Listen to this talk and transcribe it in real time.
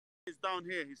down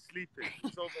here. He's sleeping.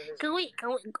 He's over here. Can we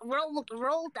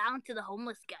roll down to the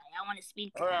homeless guy? I want to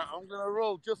speak to him. Alright, I'm gonna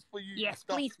roll just for you. Yes,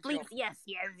 please. Yes.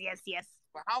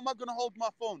 But how am I gonna hold my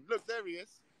phone? Look, there he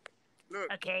is.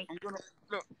 Look. Okay. I'm gonna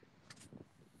look.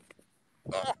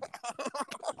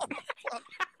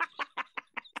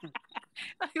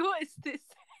 What is this?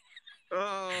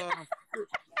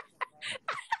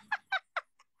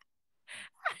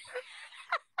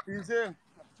 He's here.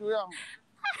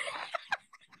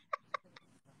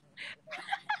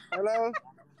 Hello?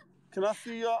 Can I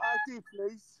see your ID,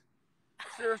 please?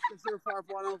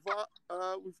 06051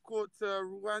 we've caught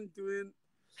Rwandan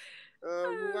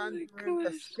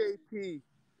escapee.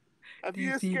 Have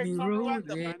you escaped from Rwanda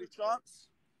by any chance?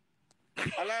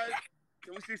 Hello?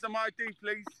 Can we see some ID,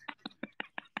 please?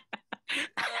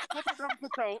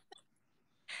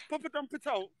 Papa Dump.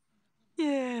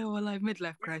 Yeah, well, like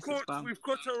midlife crisis, fam. We've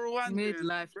caught a Rwandan.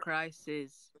 Midlife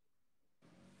crisis.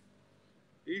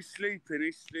 He's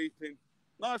sleeping.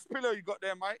 Nice pillow you got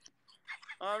there, mate.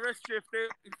 Rest you. If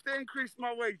they increase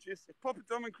my wages, if Papa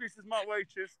Dom increases my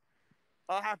wages,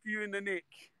 I'll have you in the nick.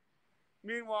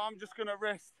 Meanwhile, I'm just going to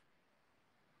rest.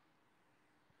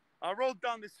 I rolled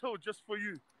down this hill just for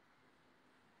you.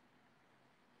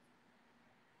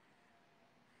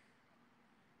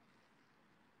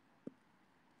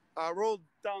 I rolled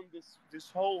down this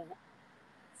whole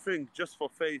thing just for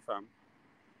Faye, fam.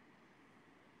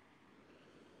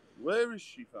 Where is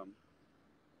she, fam?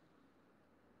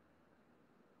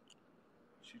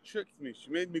 She tricked me. She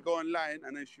made me go online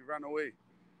and then she ran away.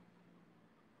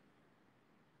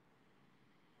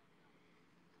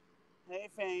 Hey,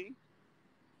 Faye.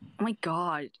 Oh my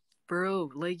god, bro.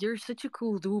 Like, you're such a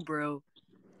cool dude, bro.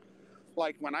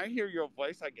 Like, when I hear your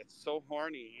voice, I get so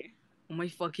horny. Oh my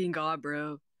fucking god,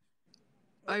 bro.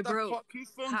 Alright, bro.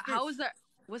 How is that?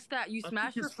 What's that? You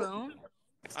smashed your phone?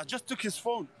 I just took his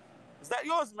phone. Is that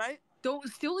yours, mate? Don't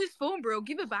steal his phone, bro.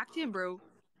 Give it back to him, bro.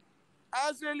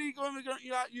 How's it illegal when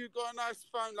you got a nice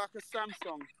phone like a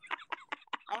Samsung?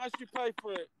 How much you pay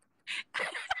for it?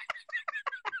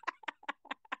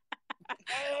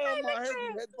 Oh, my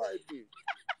head butted me.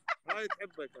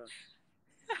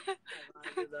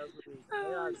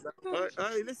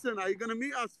 Hey, listen, are you going to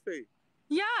meet us, Faye?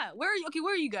 Yeah, where are you? Okay,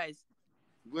 where are you guys?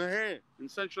 We're here in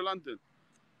central London.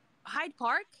 Hyde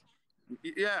Park?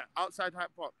 Yeah, outside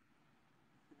Hyde Park.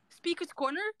 Speaker's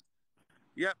Corner?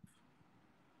 Yep.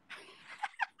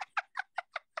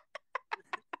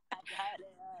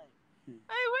 Hey,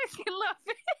 where's he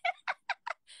laughing?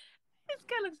 This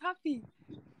guy looks happy.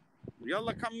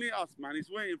 Yalla, come meet us, man.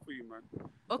 He's waiting for you, man.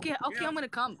 Okay, yeah. I'm gonna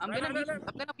come. I'm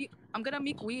gonna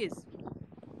meet Wiz.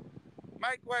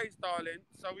 Make ways, darling,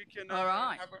 so we can. All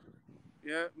right.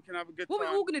 We can have a good what time.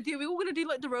 What we're all gonna do? We're all gonna do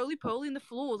like the roly poly in the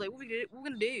floors. Like, what we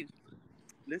gonna do?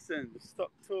 Listen,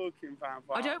 stop talking, fam.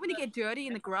 I don't want to get dirty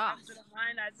in the grass.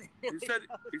 He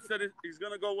said he's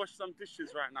gonna go wash some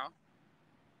dishes right now.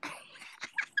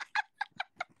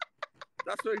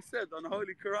 That's what he said on the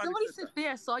Holy Quran. Somebody said,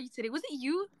 "I saw you today." Was it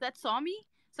you that saw me?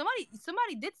 Somebody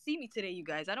did see me today, you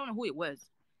guys. I don't know who it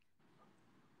was.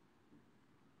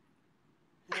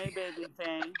 Hey, baby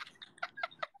thing.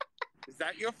 Is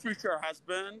that your future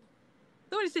husband?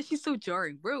 Somebody said she's so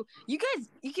jarring, bro. You guys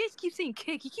keep saying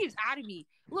kick. He keeps adding me.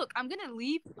 Look, I'm gonna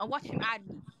leave and watch him add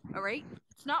me. All right?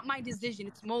 It's not my decision.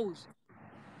 It's Mo's.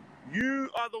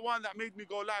 You are the one that made me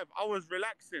go live. I was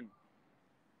relaxing.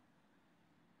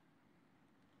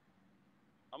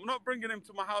 I'm not bringing him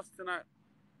to my house tonight.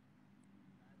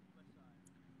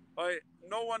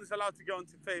 No one is allowed to get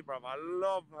onto Faye, bruv. I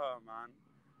love her, man.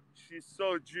 She's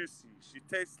so juicy. She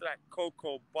tastes like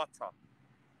cocoa butter.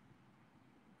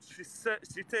 She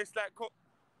tastes like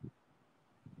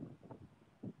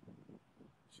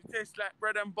She tastes like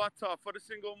bread and butter for the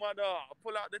single mother.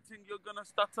 Pull out the thing, you're gonna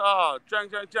stutter.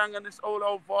 Jang, and it's all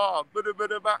over.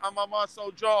 Bada back, and my mouth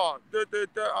so jar.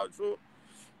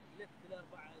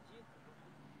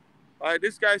 Alright,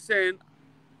 this guy's saying,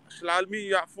 I'll meet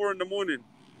you at 4 in the morning.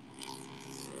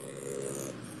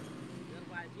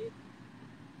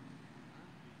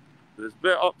 There's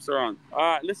bit ups around.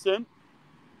 Alright, listen.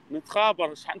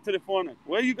 نتخابر شحن تليفونك.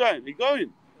 Where are you going? Are you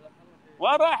going?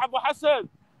 وين رايح ابو حسن؟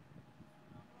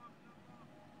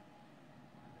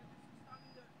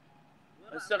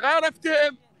 الصغار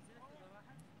افتهم.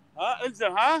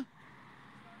 انزل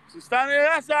سيستاني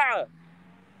يا ساعة.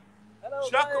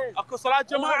 شكو اكو صلاة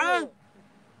جماعة؟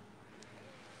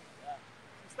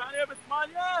 سيستاني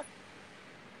ب8.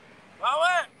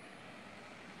 وين؟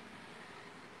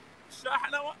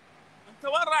 الشاحنة انت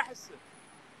وين رايح هسه؟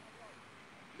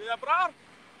 للابرار؟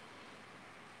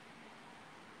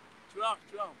 شلون؟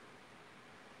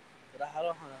 راح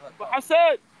اروح انا ابو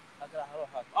حسن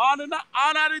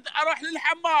انا اريد اروح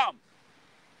للحمام.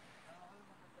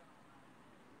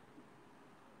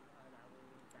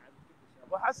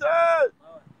 ابو حسن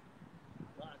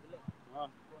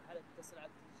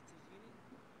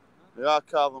يا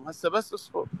كاظم هسه بس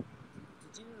اصبر.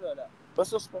 تجيني ولا لا؟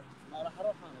 بس اصبر. ما راح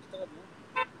اروح انا اشتغل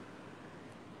من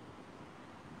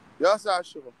يا ساعة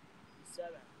الشغل 7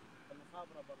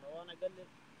 المخابرة برا وانا اقلب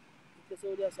كنت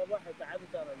اسوي لي صباح تعبت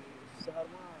ترى السهر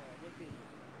ما في.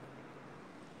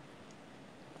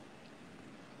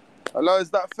 Hello, is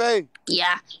that Faye?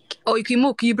 Yeah. Oh, can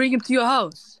you bring him to your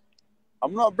house?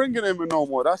 I'm not bringing him in no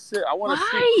more. That's it. I want to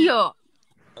sleep. Why?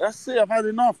 That's it. I've had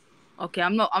enough. Okay,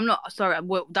 I'm not sorry.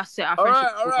 Well, that's it. Our All friendship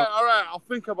right, is over. all right. I'll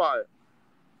think about it.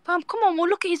 Fam, come on, Mo.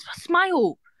 Look at his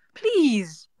smile.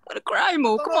 Please. I'm gonna cry,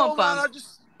 Mo. Come on, fam. Man, I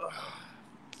just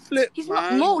flip, He's man.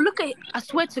 not Mo. Look at it. I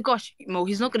swear to gosh, Mo.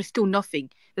 He's not gonna steal nothing.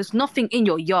 There's nothing in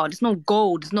your yard. There's no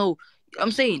gold. There's no.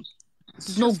 I'm saying,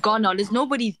 there's no gunner. There's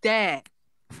nobody there.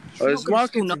 He's It's not gonna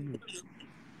steal marketing. nothing.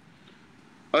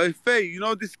 Hey, Faye, you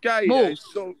know this guy? Mo. Yeah,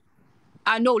 so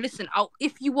I know. Listen,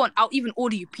 if you want, I'll even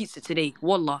order you pizza today.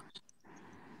 Wallah.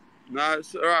 nah,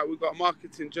 it's all right. We got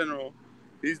marketing general.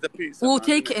 He's the pizza. We'll man,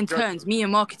 take innit? it in turns. Me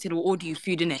and marketing will order you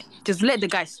food, innit? Just let the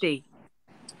guy stay.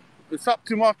 It's up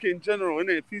to marketing general,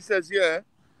 innit? If he says yeah,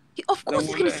 Of course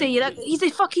he's gonna say it. Like, he's a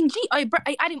fucking G. I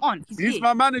add him on. He's here.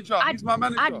 my manager. He's my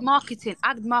manager.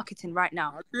 Add marketing right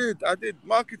now. I did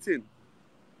marketing.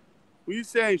 What are you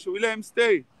saying? Should we let him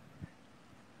stay?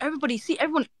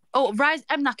 Everyone. Oh, Rise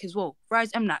Mnak as well.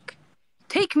 Rise Mnak.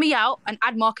 Take me out and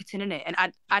add marketing in it and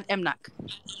add Mnak.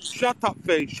 Shut up,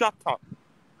 Faye. Shut up.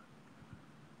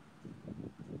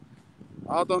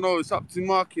 I don't know. It's up to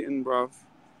marketing, bruv.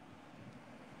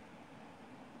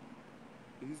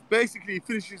 He's basically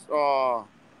finishes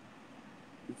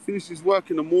work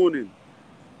in the morning.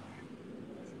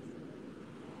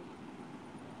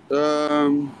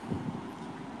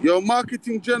 Your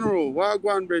marketing general,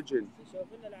 Wagwan Regin.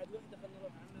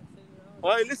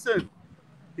 Hey, listen.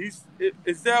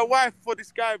 Is there a wife for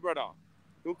this guy, brother?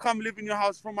 He'll come live in your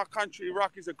house from my country.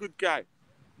 Iraq is a good guy.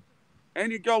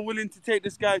 Any girl willing to take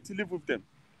this guy to live with them?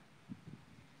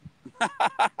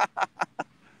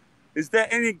 Is there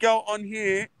any girl on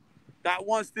here that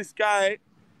wants this guy,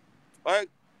 right,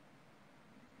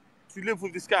 to live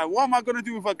with this guy? What am I gonna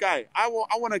do with a guy? I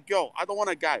want a girl. I don't want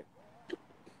a guy.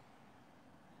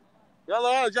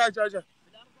 يلا جاي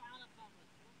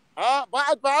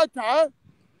بعد تعال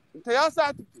انت يا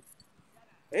ساعة تبكي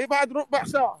ايه بعد ربع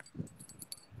ساعة.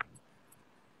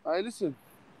 Hey, listen.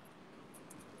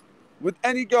 Would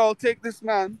any girl take this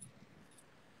man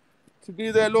to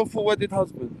be their lawful wedded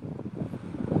husband?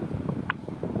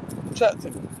 Chat to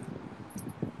me.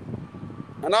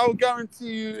 And I will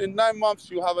guarantee you in 9 months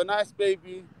you'll have a nice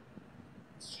baby,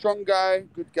 strong guy,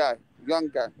 good guy, young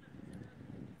guy.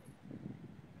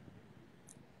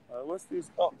 What's these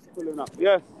ops pulling up?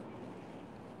 Yes.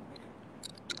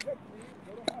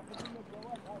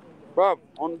 Bruv,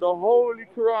 on the Holy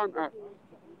Quran app.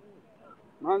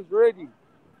 Man's ready.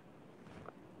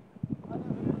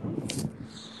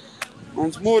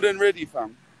 Man's more than ready,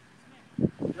 fam.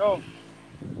 Yo.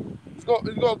 He's got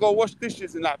to go wash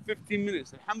dishes in like 15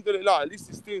 minutes. Alhamdulillah, at least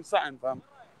he's doing something, fam.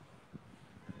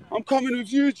 I'm coming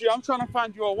with you, G. I'm trying to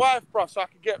find you a wife, bro, so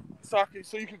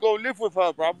you can go live with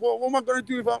her, bro. What am I gonna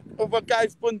do with a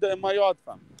guy's bunda in my yard,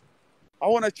 fam? I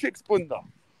want a chick's bunda.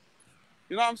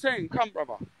 You know what I'm saying? Come,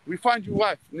 brother. We find you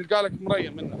wife. نلقى لك مرية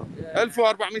منها.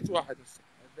 1400 واحد هسه.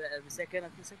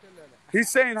 He's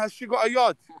saying, has she got a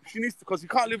yard? She needs to, because he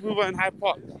can't live with her in Hyde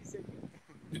Park.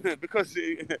 Because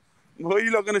well,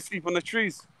 you're not gonna sleep on the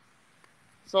trees.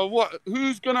 So what?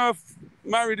 Who's gonna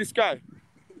marry this guy?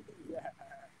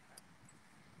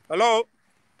 Hello?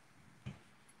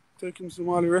 Take him to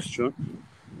Somali restaurant.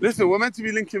 Listen, we're meant to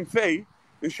be linking Faye,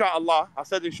 inshallah. I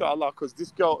said inshallah because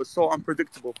this girl is so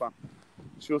unpredictable, fam.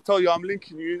 She'll tell you I'm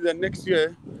linking you, then next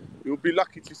year you'll be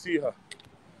lucky to see her.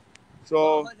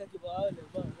 So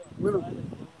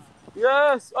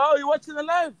yes. Oh, you're watching the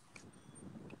live?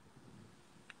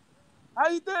 How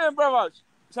you doing, brother?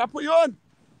 Shall I put you on?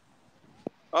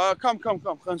 Come.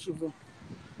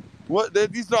 What?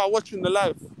 These lot are watching the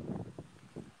live.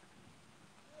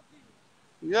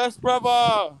 Yes,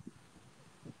 brother.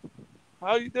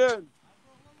 How you doing?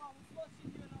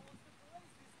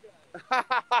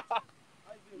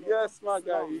 Yes, my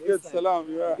guy. You good? Salam.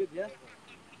 You right? Yeah?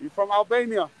 You from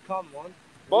Albania? Come on.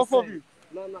 Both of you?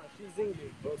 No, she's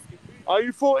English, bro. Are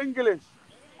you full English?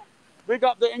 Big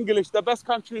up the English, the best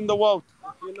country in the world.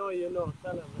 You know.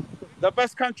 Tell him. The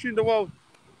best country in the world.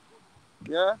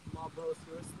 Yeah? My bro,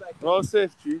 respect. Roll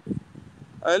safe, G.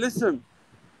 Hey, listen.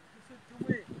 Listen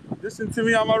to me. Listen to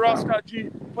me, I'm a Rascal G.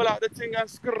 Pull out the thing and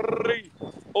scurry.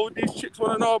 All these chicks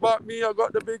want to know about me. I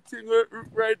got the big thing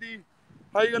ready.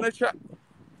 How you gonna chat?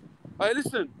 Hey,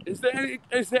 listen. Is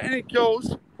there any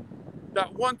girls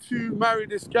that want to marry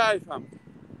this guy, fam?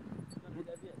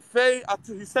 Faye,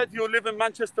 he said he'll live in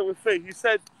Manchester with Faye. He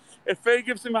said if Faye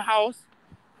gives him a house,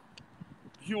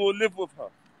 he will live with her.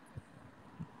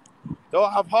 They'll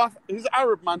have half. He's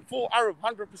Arab, man. Full Arab,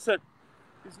 100%.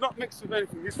 He's not mixed with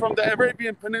anything. He's from the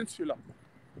Arabian Peninsula.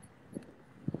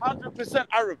 100%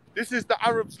 Arab. This is the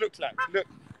Arabs look like. Look.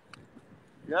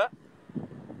 Yeah?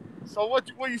 So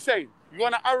what are you saying? You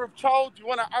want an Arab child? You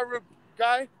want an Arab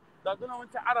guy that's going to go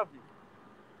into Arabic?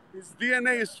 His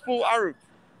DNA is full Arab.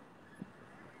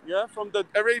 Yeah? From the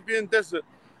Arabian desert.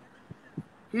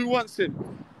 Who wants him?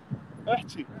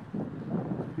 Ahti.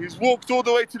 He's walked all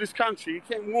the way to this country. He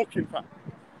came walking, fam.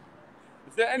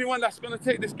 Is there anyone that's going to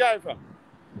take this guy, fam?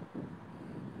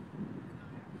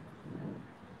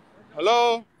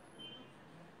 Hello?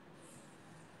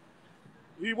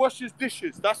 He washes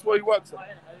dishes. That's what he works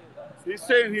at. He's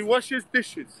saying he washes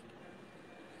dishes.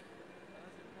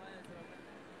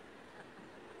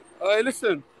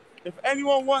 Listen, if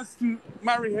anyone wants to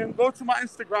marry him, go to my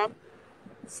Instagram.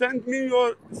 Send me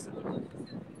your...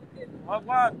 Oh,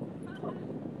 man.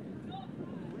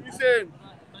 What are you saying?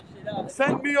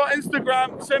 Send me your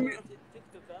Instagram. Send me...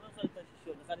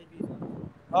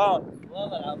 Oh.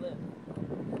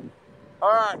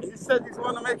 Alright, he said he's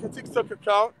going to make a TikTok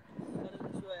account.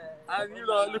 And you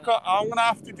know, look, I'm going to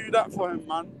have to do that for him,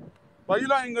 man. But you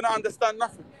ain't going to understand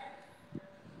nothing.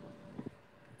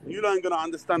 You ain't going to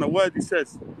understand a word he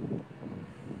says.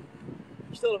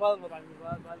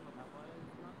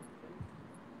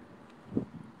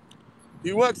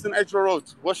 He works in Edgware Road,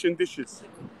 washing dishes.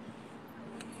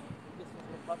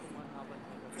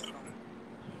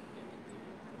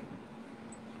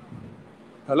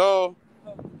 Hello?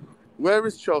 Where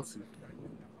is Chelsea?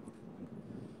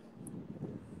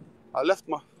 I left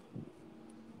my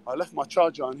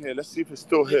charger on here. Let's see if it's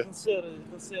still here.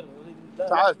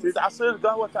 تعال تريد عصير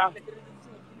قهوة تعال.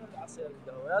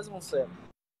 لازم نصير.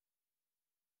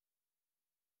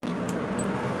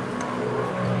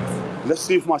 Let's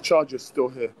see if my charger is still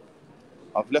here.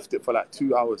 I've left it for like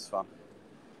 2 hours, fam.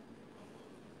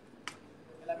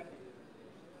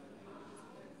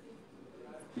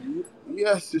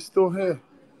 Yes, it's still here.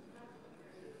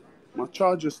 My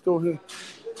charger's still here.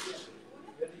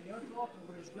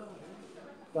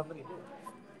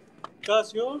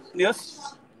 That's yours?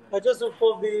 Yes. I just look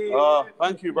for the...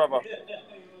 Thank you, brother.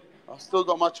 I still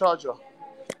got my charger.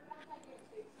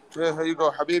 Yeah, here you go,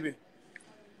 Habibi.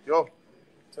 Yo,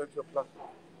 take your plug.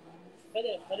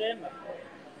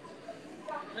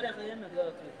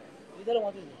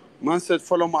 Man said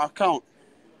follow my account.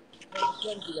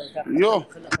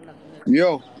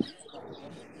 Yo.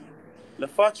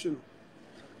 لفات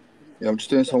Yeah, I'm just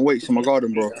doing some weights in my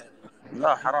garden, bro.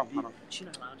 لا حرام.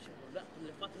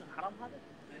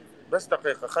 بس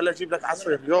دقيقة خلي أجيب لك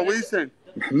عصير. يو ويسن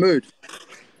محمود.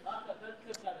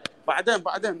 بعدين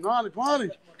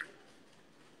مالك.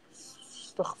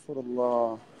 استغفر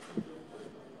الله.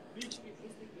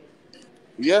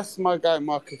 Yes, my guy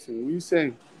marketing. What are you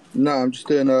saying? No, I'm just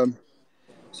doing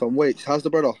some weights. How's the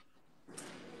brother?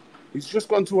 He's just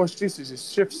gone to wash dishes.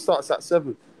 His shift starts at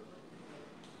 7.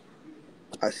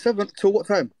 At 7 till what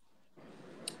time?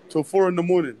 Till 4 in the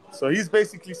morning. So he's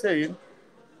basically saying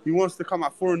he wants to come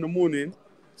at 4 in the morning,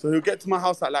 so he'll get to my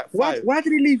house at like 5. Why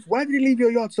did he leave? Why did he leave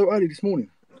your yard so early this morning?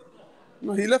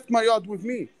 No, he left my yard with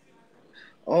me.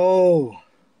 Oh,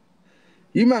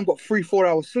 you man got 3-4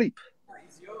 hours sleep.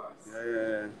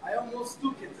 Yeah. I almost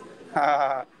took it.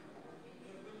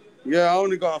 Yeah, I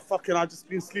only got I've just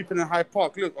been sleeping in Hyde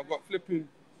Park. Look, I've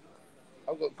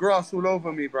got grass all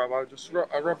over me, bro. I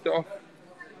rubbed it off.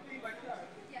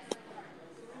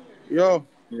 Yo.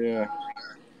 Yeah.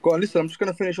 Go on, listen, I'm just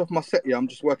going to finish off my set here. I'm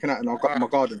just working out and I've got my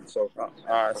garden, so...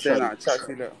 Alright, say that. Chat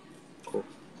to you later. Cool.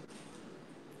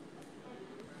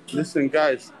 Listen,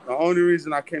 guys, the only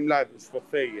reason I came live is for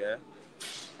Faye, yeah?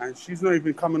 And she's not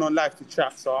even coming on live to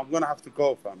chat, so I'm going to have to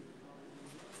go, fam.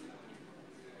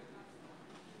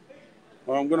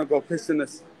 Or I'm going to go piss in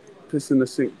the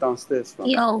sink downstairs, fam.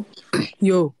 Yo.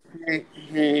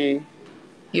 Hey.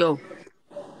 Yo.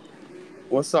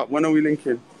 What's up? When are we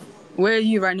linking? Where are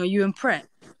you right now? You in Pret?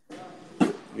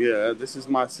 Yeah, this is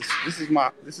my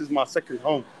second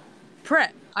home.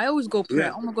 Pret? I always go Pret.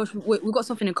 Yeah. Oh my gosh, we got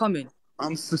something in common.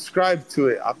 I'm subscribed to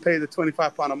it. I pay the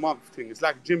 £25 a month thing. It's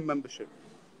like gym membership.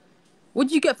 What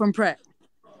do you get from Pret?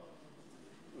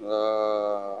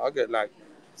 I get like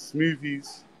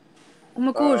smoothies. Oh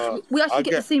my gosh, we actually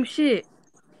get the same shit.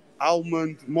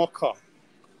 Almond mocha.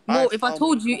 Mo, if I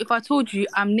told you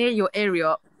I'm near your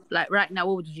area, like right now,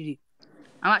 what would you do?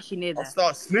 I'm actually near I'll there.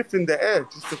 start sniffing the air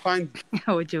just to find you.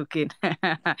 We're joking.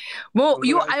 Mo,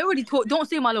 I already told. Don't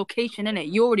say my location,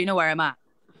 innit? You already know where I'm at.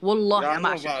 Wallahi, Yeah, I I'm know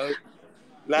actually. about it.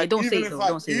 Yeah, Like, don't say it though.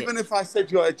 Don't say it. even if I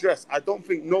said your address, I don't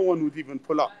think no one would even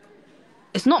pull up.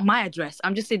 It's not my address.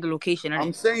 I'm just saying the location, innit?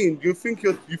 I'm saying you think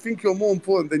you're more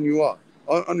important than you are.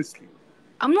 Honestly.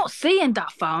 I'm not saying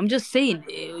that, fam. I'm just saying.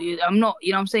 I'm not.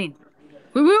 You know what I'm saying?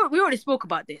 We already spoke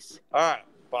about this. All right,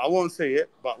 but I won't say it.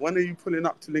 But when are you pulling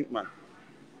up to Link, man?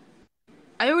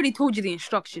 I already told you the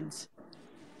instructions.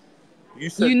 You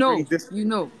said You know. bring this. You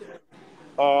know.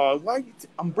 Why?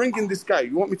 I'm bringing this guy.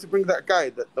 You want me to bring that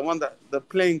guy, the one the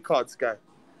playing cards guy,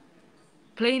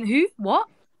 Playing who? What?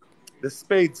 the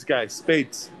spades guy,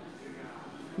 spades.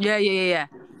 Yeah.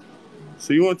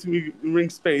 So you want to ring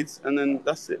spades, and then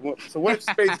that's it. So what if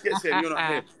spades gets here and you're not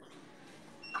here?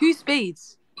 Who's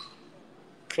Spades?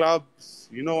 Clubs,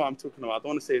 you know what I'm talking about. I don't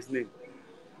want to say his name.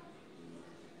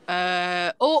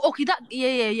 Oh, okay. That.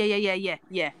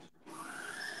 Yeah.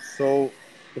 So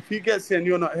if he gets here and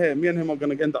you're not here, me and him are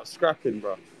gonna end up scrapping,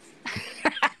 bro.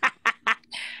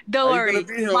 Don't Are you worry. gonna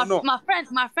be here or not?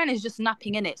 My friend is just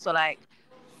napping in it. So like,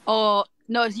 oh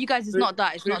no, it's you guys. It's not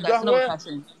that. It's not that. It's another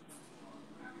person.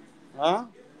 Huh?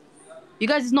 You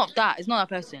guys, it's not that. It's not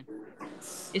that person.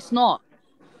 It's not.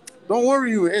 Don't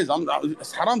worry who it is.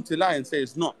 It's haram to lie and say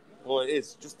it's not or it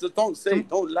is. Just don't say.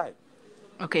 Don't lie.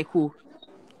 Okay, cool.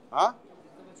 Huh?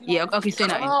 Yeah. Okay, say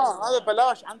that. هذا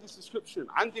بلاش عندي subscription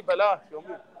عندي بلاش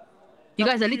يومين. You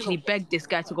guys, I literally begged this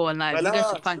guy to go on live. You guys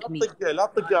should thank me.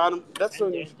 That's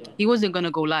only. He wasn't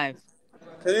gonna go live.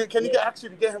 Can you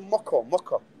actually get him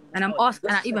mocha? And I'm asked,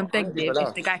 and I even begged him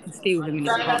if the guy can stay with him in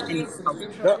his house.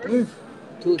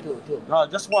 Two. No,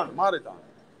 just one. Maridan.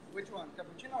 Which one?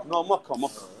 Cappuccino? No,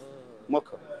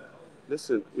 mocha.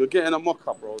 Listen, you're getting a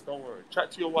mocha, bro. Don't worry.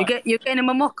 Chat to your wife. You're getting him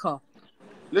a mocha.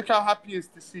 Look how happy he is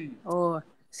to see you. Oh,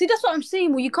 see, that's what I'm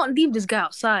saying. Well, you can't leave this guy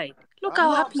outside. Look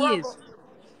how happy he is.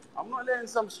 I'm not letting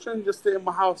some stranger stay in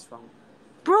my house, fam.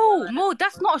 Bro, Mo,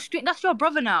 that's not a stranger. That's your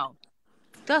brother now.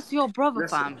 That's your brother,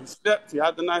 fam. He slept. He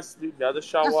had a nice sleep. He had a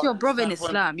shower. That's your brother in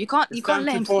Islam. You can't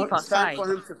let him sleep outside. It's time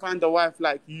for him to find a wife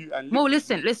like you. And Mo,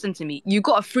 listen to me. You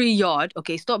got a free yard.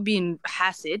 Okay, stop being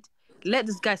hassid. Let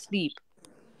this guy sleep.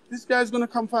 This guy's gonna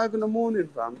come 5 in,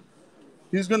 fam.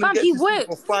 He's gonna get he to sleep works.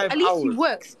 for 5 hours. At least he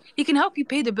works. He can help you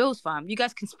pay the bills, fam. You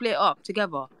guys can split up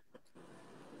together.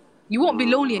 You won't be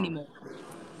lonely anymore.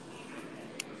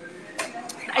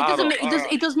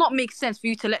 It does not make sense for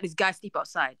you to let this guy sleep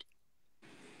outside.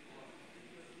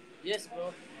 Yes,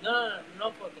 bro.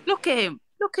 No problem. Look at him.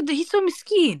 He's so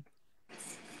miskeen.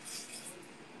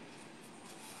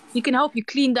 He can help you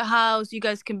clean the house. You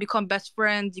guys can become best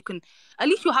friends. At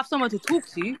least you'll have someone to talk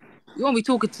to. You won't be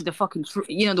talking to the fucking,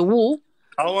 the wall.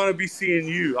 I want to be seeing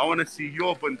you. I want to see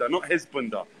your bunda, not his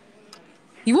bunda.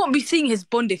 You won't be seeing his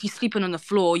bunda if he's sleeping on the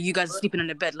floor. You guys are sleeping on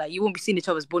the bed. Like, you won't be seeing each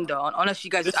other's bunda unless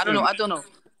you guys. Listen, I don't know.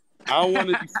 I want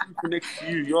to be sleeping next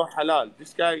to you. You're halal.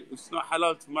 This guy, it's not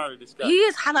halal to marry this guy. He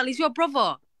is halal. He's your brother.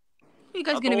 What are you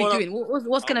guys going to be doing?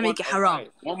 What's going to make it haram?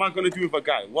 What am I going to do with a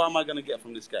guy? What am I going to get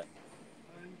from this guy?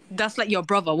 That's like your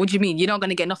brother. What do you mean? You're not going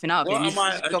to get nothing out of him. What am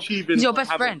I achieving? He's your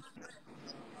best friend.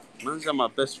 Man's my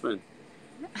best friend.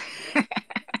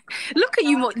 Look at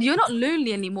you, Mo. You're not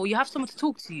lonely anymore. You have someone to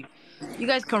talk to. You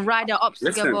guys can ride out ups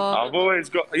together. I've always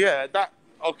got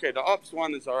the ups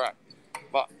one is alright,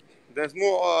 but there's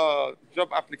more job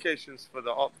applications for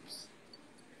the ups.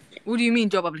 What do you mean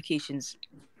job applications?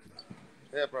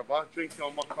 Yeah, brother, drink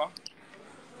your mocha.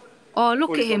 Oh,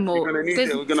 look at him, Mo. We're gonna need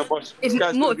it. We're gonna wash.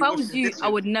 If I was you, I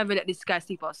would never let this guy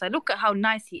sleep outside. Look at how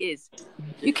nice he is.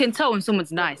 You can tell when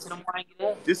someone's nice.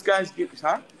 This guy's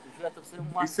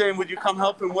He's saying, would you come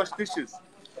help him wash dishes?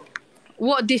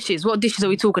 What dishes? What dishes are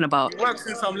we talking about? He works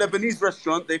in some Lebanese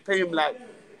restaurant. They pay him like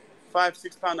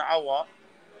 £5-6 an hour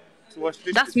to wash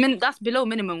dishes. That's below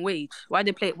minimum wage. Why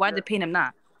they paying him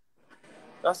that?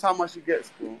 That's how much he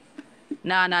gets, bro.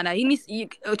 Nah. He needs.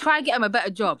 Try and get him a better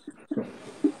job. I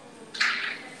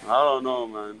don't know,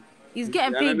 man. He's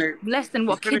getting paid less than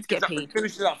what kids get paid. He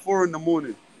finishes at 4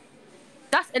 in.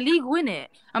 That's illegal, innit?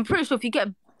 I'm pretty sure if you get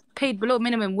paid below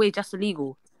minimum wage, that's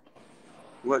illegal.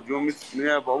 What, do you want me to...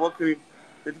 Yeah, but what can he...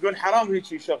 It's going haram هيك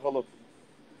شغله.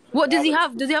 What does he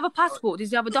have? Does he have a passport?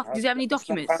 Does he have any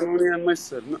documents?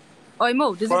 Oh,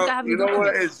 Mo, does this guy have any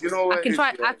documents? You know what it is.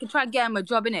 I can try to get him a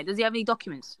job, innit? Does he have any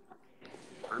documents?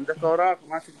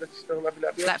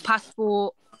 Like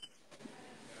passport?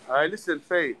 Listen,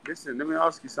 Faye, let me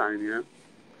ask you something, yeah?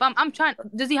 I'm trying...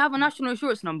 Does he have a national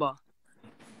insurance number?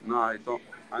 No, I don't.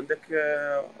 عندك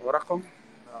رقم?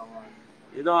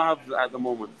 You don't have that at the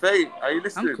moment. Faye, are you I'm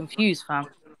listening? confused, fam.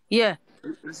 Yeah,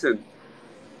 Listen,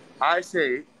 I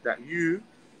say that you.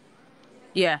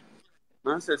 yeah.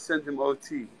 Man said send him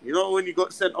OT. You know when you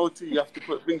got sent OT, you have to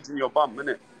put things in your bum,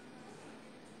 innit?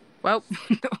 Well,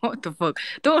 what the fuck?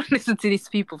 Don't listen to these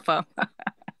people, fam.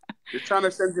 You're trying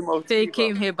to send him OT. They bro.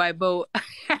 came here by boat.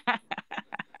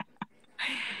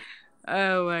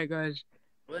 Oh my gosh.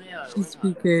 She's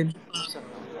speaking.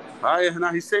 Aye,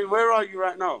 now he's saying, where are you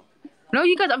right now? No,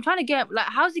 you guys, I'm trying to get, like,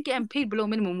 how's he getting paid below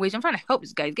minimum wage? I'm trying to help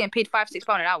this guy. He's getting paid £5-6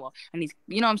 an hour. And he's,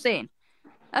 you know what I'm saying?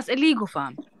 That's illegal,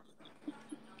 fam.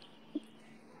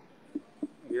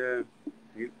 Yeah.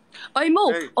 Oi,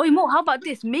 Mo. Hey. Oi, Mo, how about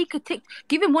this? Make a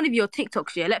give him one of your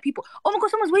TikToks, yeah? Let people. Oh my God,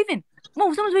 someone's waving.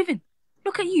 Mo, someone's waving.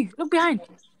 Look at you. Look behind.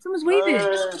 Someone's waving.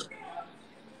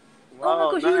 Wow, Oh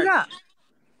my gosh, who was that?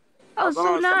 That was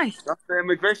so nice. That's the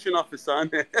immigration officer,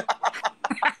 isn't it?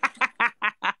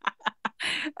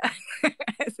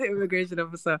 That's the immigration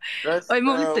officer. That's, Oi,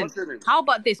 Mo, listen. How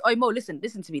about this? Oi, Mo, listen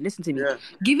to me. Yeah.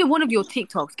 Give him one of your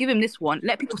TikToks. Give him this one.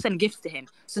 Let people send gifts to him.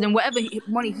 So then whatever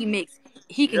money he makes,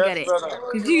 he can get it.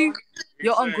 Because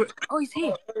you're on. Oh, he's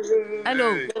here.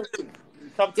 Hello.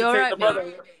 Come to You're take right, the brother.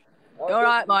 mate. You're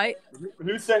right, mate.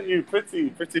 Who sent you? Pretty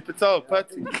Patel,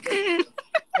 Patty.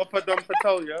 Papa Dom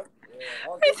Patel, yeah?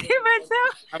 Pretty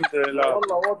Patel. Alhamdulillah.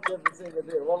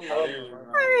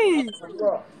 Hey.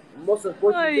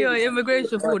 Oh,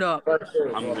 immigration pulled up.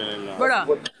 Alhamdulillah.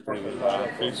 Brother. I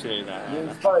appreciate that.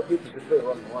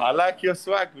 I like your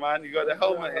swag, man. You got the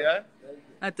helmet, yeah?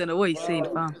 I don't know what he's saying,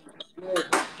 fam.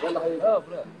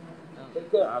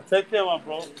 Take care, my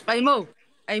bro.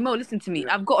 Hey Mo, listen to me.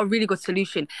 I've got a really good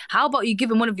solution. How about you give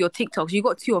him one of your TikToks? You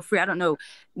got 2 or 3, I don't know.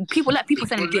 Let people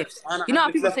send him gifts. You know how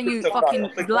people send you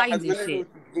fucking lines and shit?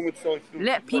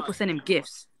 Let people send him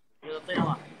gifts.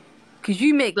 Because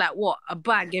you make like what? A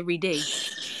bag every day.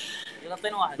 Okay,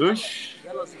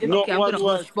 I'm gonna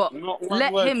hush, but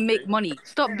let him make money.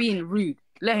 Stop being rude.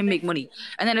 Let him make money.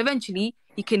 And then eventually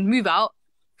he can move out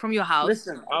from your house.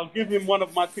 Listen, I'll give him one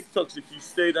of my TikToks if you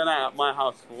stay the night at my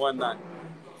house for one night.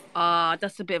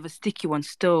 That's a bit of a sticky one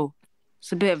still.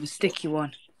 It's a bit of a sticky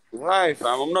one. Why,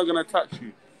 fam? I'm not gonna touch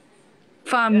you.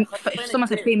 Fam, if someone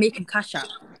said pay, make him cash app.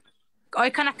 Oh,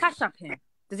 can I cash app him?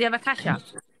 Does he have a cash app?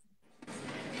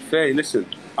 Faye, listen.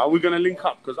 Are we gonna link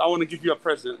up? Because I want to give you a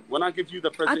present. When I give you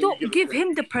the present, I don't give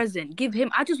him the present. Give him.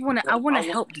 I just wanna. I wanna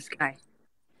help this guy.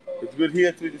 It's good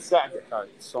here to the side, guy.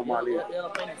 Somalia.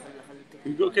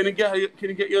 Can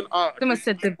you get you an art? Someone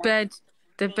said the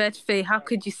bed, Faye. How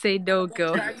could you say no,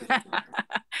 girl? Where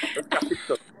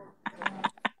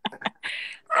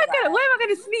am I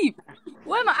gonna sleep?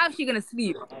 Where am I actually gonna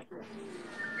sleep?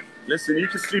 Listen, you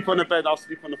can sleep on the bed. I'll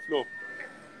sleep on the floor.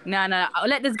 Nah. I'll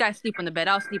let this guy sleep on the bed.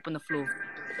 I'll sleep on the floor.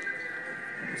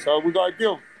 So we got a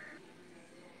deal.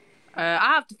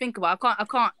 I have to think about it. I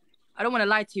can't. I don't want to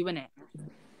lie to you, innit?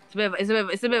 It's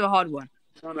a bit of a hard one.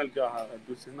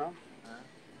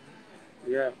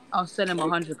 Yeah. I'll send him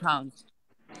 £100.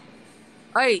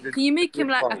 Hey, can you make him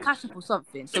like a cash up or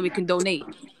something so we can donate?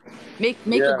 Make a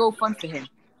GoFund for him.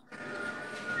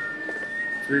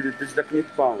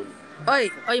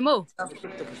 Oi, Mo.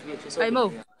 Hey,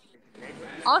 Mo.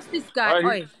 Ask this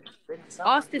guy.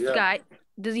 Ask this guy.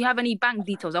 Does he have any bank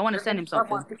details? I want to send him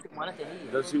something.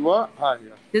 Does he what?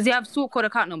 Does he have sort code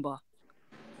account number?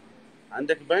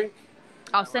 عندك bank?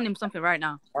 I'll send him something right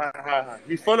now.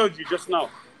 He followed you just now.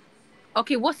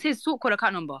 Okay, what's his sort code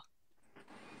account number?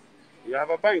 You have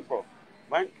a bank, bro?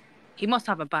 Bank? He must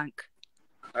have a bank.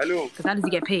 Hello. Because how does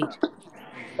he get paid?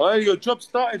 Oh, your job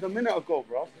started a minute ago,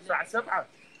 bro.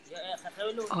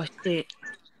 Oh, shit.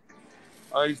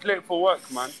 Oh, he's late for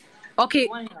work, man. Okay,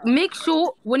 make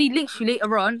sure when he links you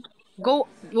later on,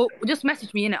 just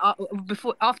message me in it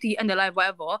after you end the live,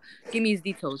 whatever. Give me his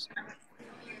details.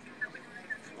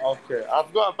 Okay,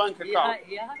 I've got a bank account.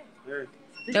 Yeah,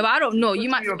 but I don't know. You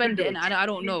might spend it, and I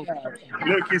don't know.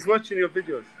 Look, he's watching your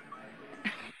videos.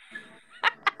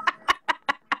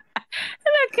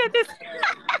 Look at this.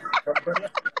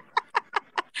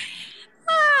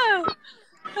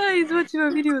 He's watching my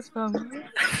videos, fam.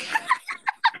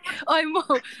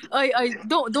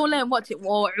 Don't let him watch it.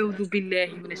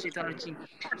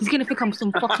 He's gonna think I'm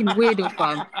some fucking weirdo,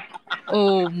 fam.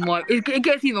 Oh my! It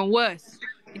gets even worse.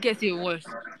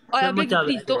 I beg you,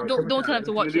 please don't tell him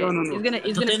to watch it.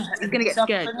 He's gonna get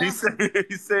scared.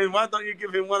 He's saying, why don't you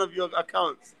give him one of your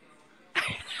accounts?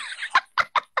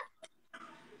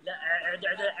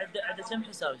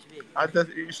 عدد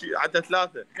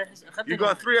 3. You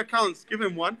got 3 accounts. Give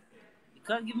him one. You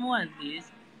can't give me one,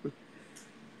 please.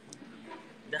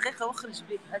 دقيقة واخرج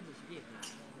بيك.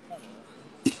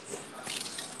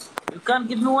 You can't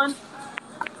give me one.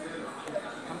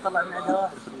 طلع من عندها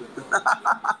واحد.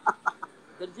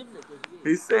 ترجم لك يا شبيب.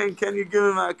 He's saying, can you give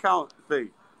him an account thing?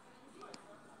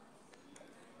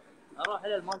 اروح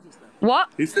الى مانشستر. What?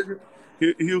 He said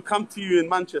he'll come to you in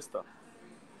Manchester.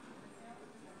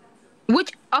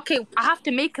 Which, okay, I have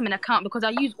to make him an account because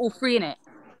I use all three in it.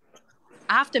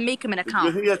 I have to make him an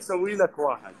account. هي تسوي لك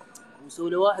واحد. وسوي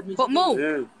له واحد من But Mo,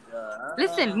 Yeah.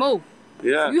 listen, Mo,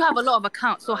 Yeah. you have a lot of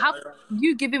accounts, so how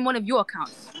you give him one of your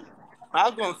accounts?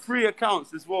 I've got 3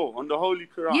 accounts as well on the Holy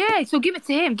Quran. Yeah, so give it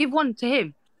to him. Give one to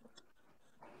him.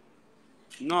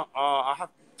 No, I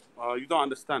have. You don't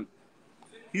understand.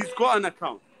 He's got an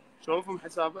account. شوفهم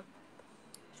حسابه.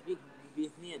 شبيك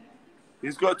باثنين.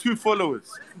 He's got 2 followers.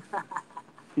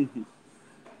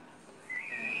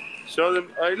 Show them.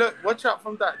 Hey, look, watch out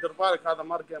from that. دير بالك هذا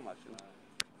مار جيمر.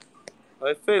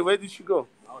 Hey, Faye, where did you go?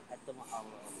 حتى ما حاول.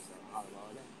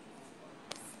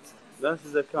 That's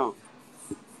his account.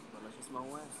 والله شو اسمه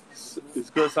هو؟ It's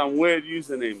got some weird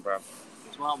username, bro.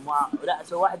 لا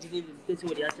سوي واحد جديد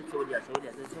تسوي لي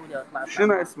اطلع.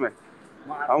 شنو اسمه؟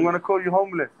 I'm gonna call you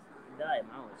homeless. دايم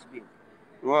معود شبيك.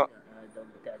 What?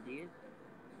 تعديل.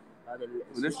 هذا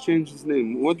Let's change his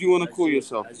name. What do you want to call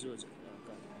yourself? عزوز.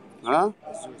 Huh?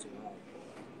 عزوز.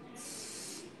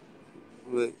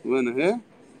 Wait, when here?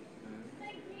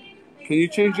 Can you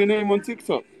change your name on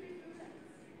TikTok?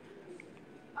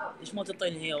 ليش ما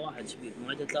تعطيني هي واحد شبيك؟ مو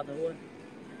عنده 3 هو؟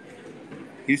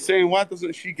 He's saying, why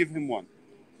doesn't she give him one?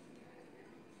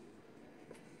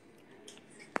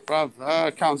 Bruv, her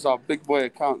accounts are big boy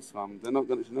accounts, fam. She's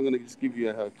not gonna just give you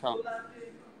her account.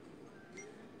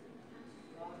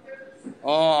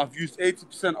 Oh, I've used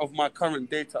 80% of my current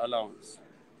data allowance.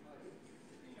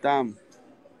 Damn.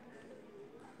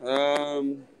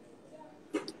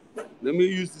 Let me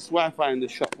use this Wi-Fi in the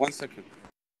shop. 1 second.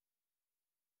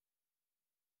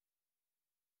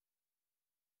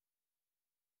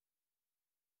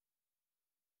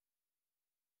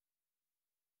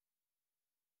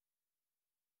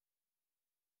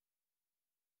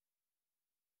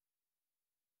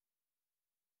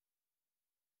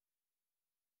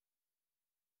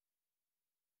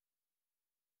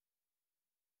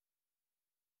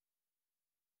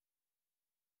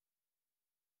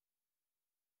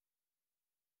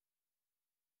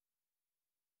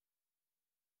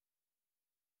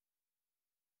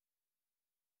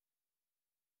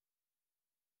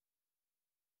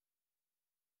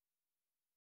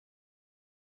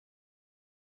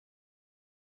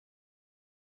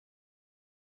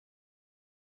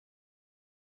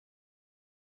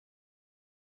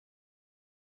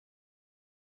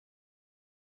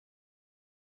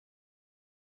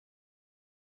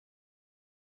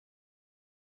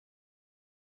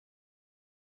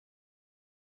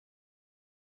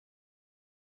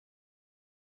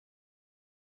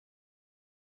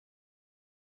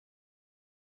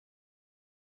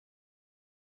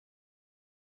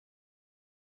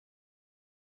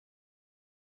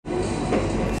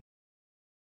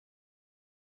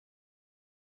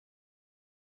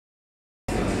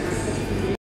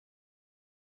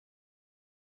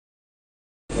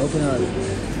 اوبن هذا.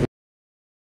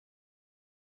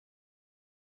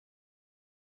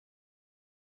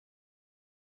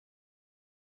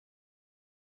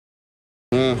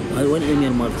 هاي وين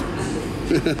الايميل مالته؟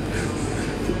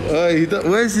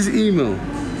 Where's his email?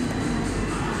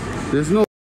 There's no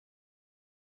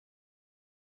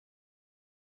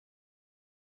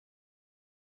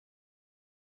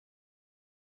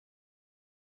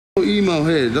email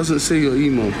here. It doesn't say your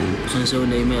email. خلينا نسوي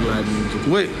له ايميل هذا.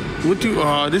 Wait, what do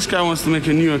you... this guy wants to make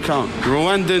a new account.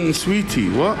 Rwandan Sweetie,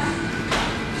 what?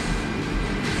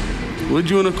 What do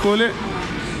you want to call it?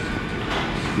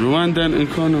 Rwandan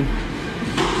Economy.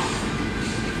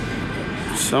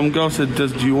 Some girl said,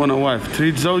 do you want a wife?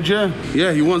 تريد زوجة?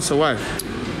 Yeah, he wants a wife.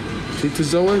 تريد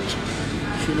تتزوج?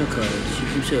 شنو كان؟ شو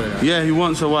مسوي له؟ Yeah, he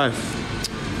wants a wife.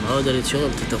 ما هو داري شغل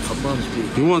انت خباص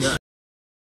بيه. He wants a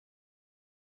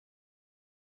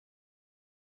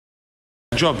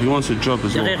job. He wants a job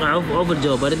as well. دقيقة عوف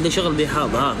الجواب، اريد لي شغل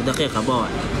بحاض. ها دقيقة باوع.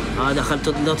 دخلت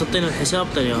لو تعطينا الحساب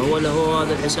طني هو ولا هو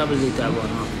هذا الحساب اللي تعبان.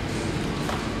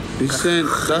 He's saying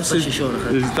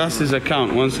that's his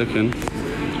account. 1 second.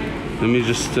 Let me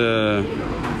just let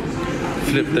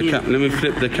me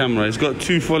flip the camera. He's got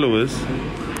 2 followers.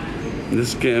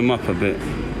 Let's get him up a bit.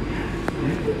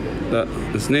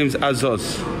 His name's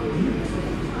Azoz.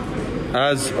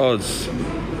 Azoz.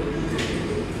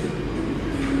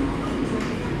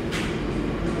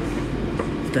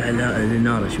 افتح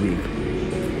النار شوي.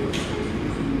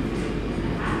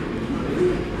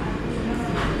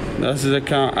 That's his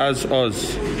account, Azoz.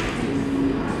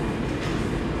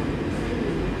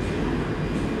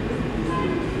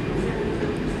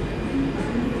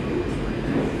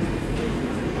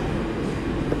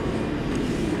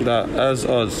 that as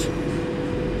us.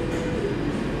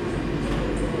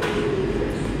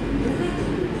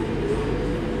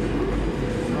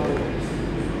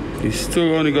 He's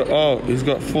still only got, he's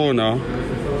got 4 now.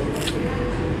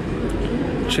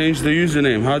 Change the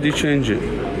username. How do you change it?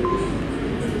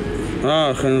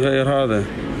 خلينا نغير هذا.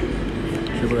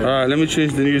 Alright, let me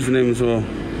change the username as well.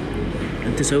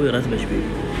 انت سوي رتبه شبيه.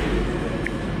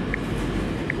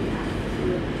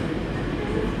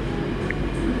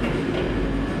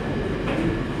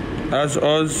 As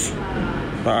us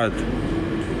بعد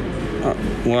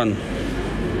 1.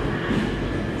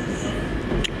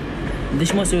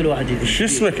 ليش ما اسوي له واحد جديد؟ شو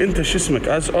اسمك انت؟ شو اسمك؟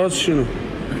 از شنو؟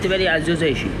 اكتب لي عزوز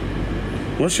اي شيء.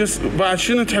 بعد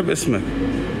شنو تحب اسمك؟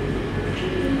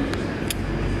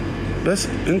 بس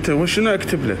انت وشنو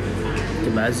اكتب لك؟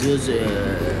 اكتب عزوز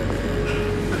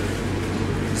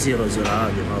 00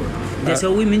 عادي ما بدي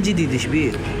اسويه من جديد. ايش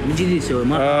بيه؟ من جديد اسوي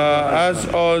ما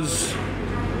از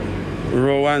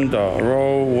رواندا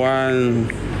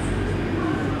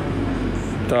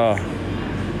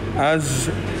از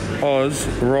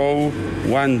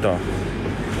رواندا.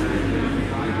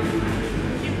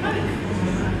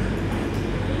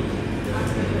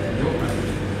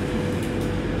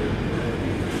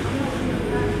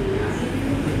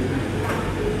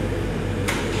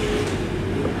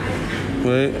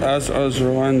 Wait, as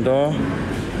Rwanda.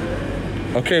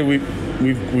 Okay,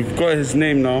 we've got his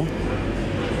name now.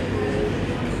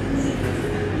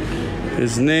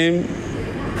 His name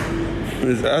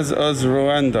is as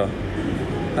Rwanda.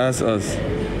 As us.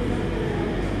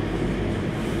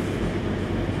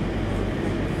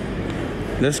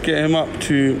 Let's get him up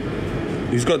to.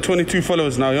 He's got 22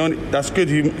 followers now. That's good.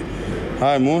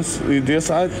 Hi, Mos. You this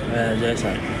side? This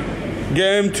side. Get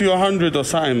him to 100 or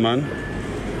something, man.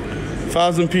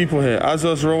 1,000 people here.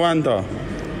 Azaz Rwanda.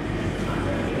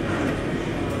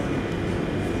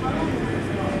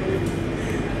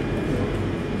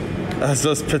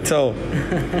 Azaz Patel.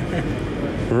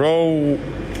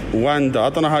 Rwanda. I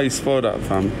don't know how you spell that,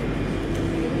 fam.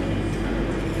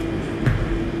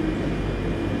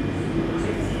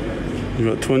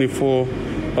 You got 24.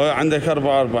 عندك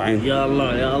 44. يا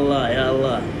الله يا الله يا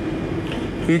الله.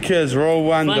 Who cares?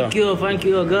 Rwanda. Thank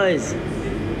you guys.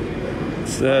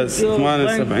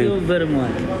 Thank you very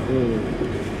much.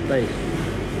 طيب.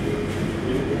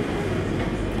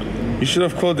 You should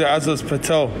have called it Azaz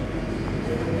Patel.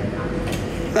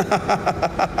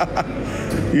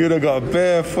 You'd have got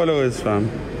bare followers, fam.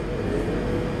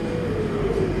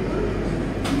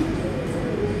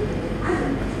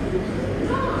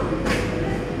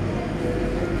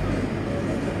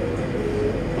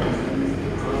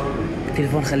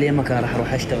 التليفون خليه يمك. انا راح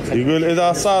اروح اشتغل. يقول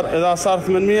اذا صار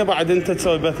 800 بعد انت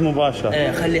تسوي بث مباشر.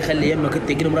 ايه خلي يمك.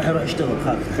 انت قلم راح يروح يشتغل.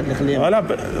 خلي يمك.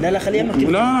 لا خلي يمك.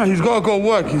 لا he's got to go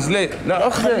work. he's late. لا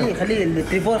خليه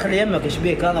التليفون خلي يمك. ايش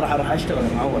بيك؟ انا راح اروح اشتغل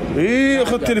يا معود. ايه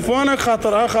خذ تليفونك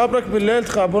خاطر اخابرك بالليل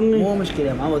تخابرني. مو مشكله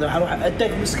يا معود. راح اروح انت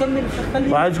بس كمل. خلي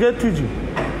بعد ايش قد تجي؟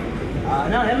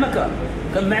 انا يمك.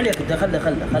 كم عليك انت.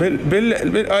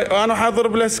 خله انا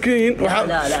حاضرب له سكرين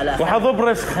لا وحضرب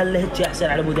رسك. خله هيك احسن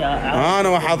على مود. انا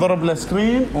وحضرب له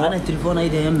سكرين. انا التليفون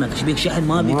ايده يمك. ايش بيك؟ شحن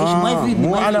ما بيك. ما يفيدني.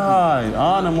 مو على هاي.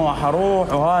 انا مو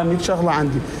حروح وهاي 100 شغله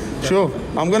عندي. شوف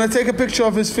I'm gonna take a picture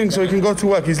of his thing so he can go to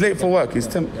work. He's late for work.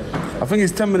 I think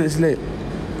he's 10 minutes late.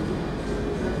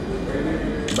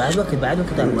 بعد وقت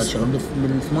انا شغل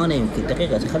من 8 يمكن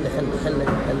دقيقه. خله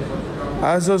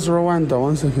Azaz Rwanda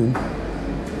 1 second.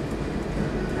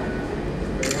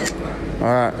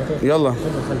 يلا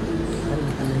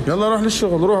روح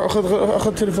للشغل. روح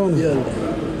اخذ تليفوني. يلا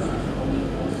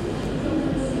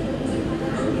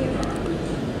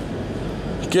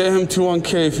get him to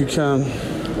 1K if you can.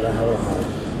 راح اروح.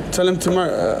 tell him to راح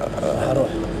اروح.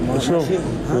 شوف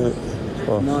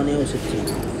 68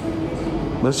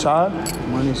 بس عاد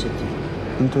 68.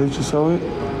 انت هيك تسوي؟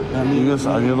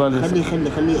 يصعد يظل. خليه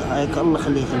هيك. الله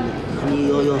خليه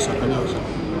يوصل.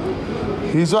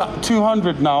 he's at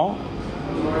 200 now.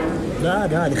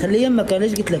 لا خليه يمك. انا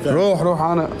ايش قلت لك؟ روح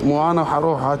انا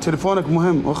حروح. تليفونك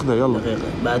مهم اخذه. يلا دقيقة.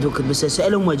 بعد وقت بس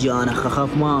اسالهم واجي. انا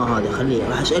اخاف ما هذا. خليه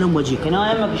راح اسالهم واجي.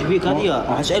 هنا يمك. ايش بيك؟ هذه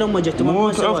راح اسالهم واجي.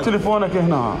 مو تعرف تليفونك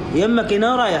هنا يمك.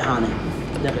 هنا رايح انا.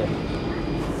 دقيقة.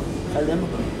 خلي يمك.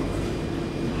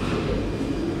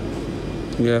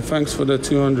 Yeah, thanks for the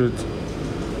 200.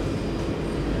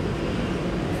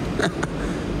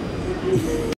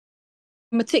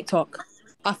 My TikTok.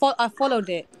 I followed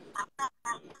it.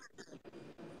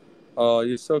 Oh,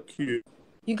 you're so cute.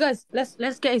 You guys,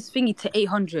 let's get his thingy to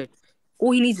 800.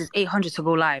 All he needs is 800 to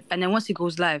go live, and then once he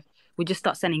goes live, we just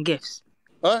start sending gifts.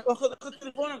 أخذ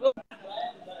تليفونك.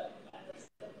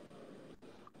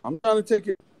 I'm trying to take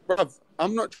it. bruv,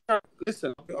 I'm not trying.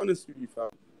 Listen, I'll be honest with you, fam.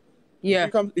 Yeah.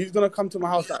 He's gonna come to my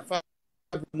house at 5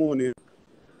 in the morning.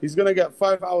 He's gonna get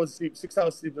 5 hours sleep, 6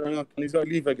 hours sleep, and he's gonna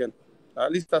leave again.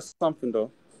 At least that's something,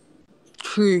 though.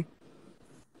 True.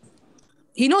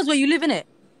 He knows where you live, innit?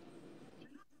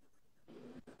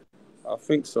 I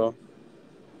think so.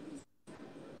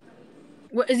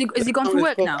 Is he gone to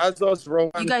work now?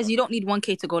 You guys, you don't need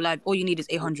 1K to go live. All you need is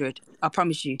 800. I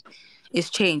promise you. It's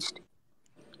changed.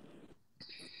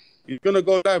 He's gonna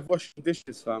go live washing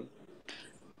dishes, fam.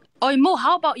 Oh, Mo,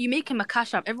 how about you make him a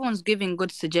cash app? Everyone's giving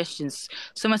good suggestions.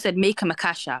 Someone said make him a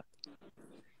cash app.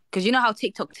 Because you know how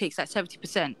TikTok takes like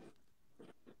 70%?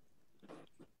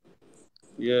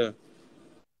 Yeah.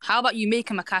 How about you make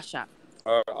him a cash app?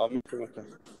 Alright, I'll make him a cash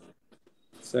app.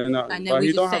 Saying that. And then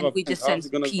we just send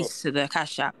peace to the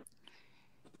cash app.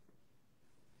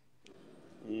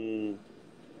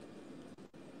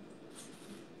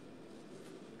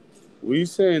 What are you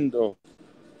saying, though?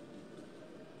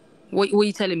 What are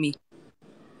you telling me?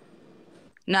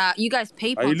 Nah, you guys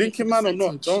PayPal. Are you linking man or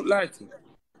not? Don't lie to me.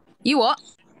 You what?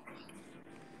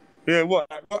 Yeah, what?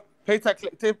 Like, what? PayPal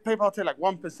take like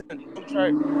 1%. Don't try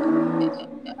it.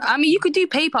 I mean, you could do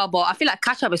PayPal, but I feel like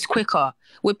Cash App is quicker.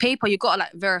 With PayPal, you gotta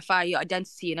like verify your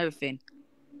identity and everything.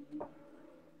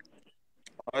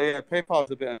 Oh yeah, PayPal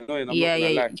is a bit annoying.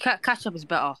 Yeah. Cash App is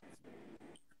better.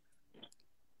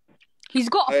 He's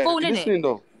got a phone in it.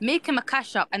 Though? Make him a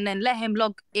Cash App and then let him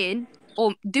log in,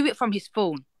 or do it from his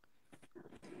phone.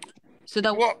 So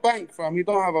that what bank, fam? He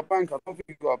don't have a bank. I don't think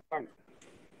he got a bank.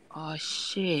 Oh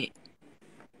shit.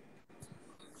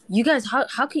 You guys, how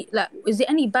can like? Is there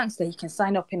any banks that he can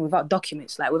sign up in without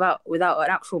documents, like without an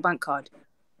actual bank card?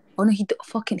 Oh no, he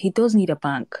does need a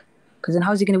bank, because then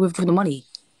how's he gonna withdraw the money?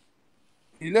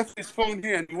 He left his phone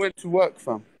here and he went to work,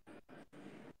 fam.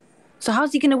 So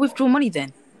how's he gonna withdraw money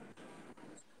then?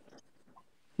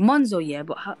 Monzo, yeah,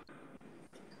 but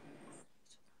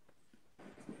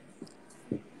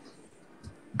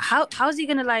how's he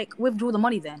gonna like withdraw the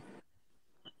money then?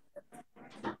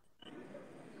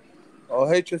 Oh,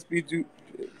 HSB do.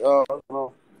 I don't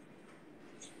know.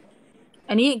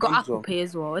 And he ain't got Apple Pay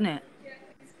as well, innit?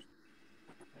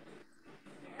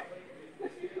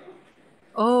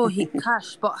 Oh, he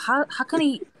cash, but how can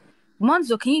he?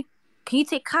 Monzo, can you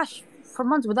take cash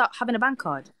from Monzo without having a bank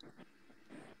card?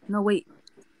 No, wait.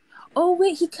 Oh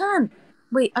wait, he can.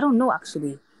 Wait, I don't know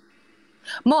actually.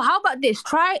 Mo, how about this?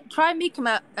 Try make him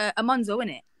a Monzo,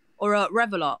 innit? Or a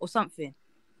Reveler or something.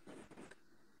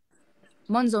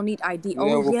 Monzo need ID. Yeah,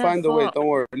 we'll find a way. Don't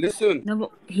worry. Listen. No,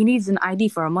 but he needs an ID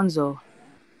for a Monzo.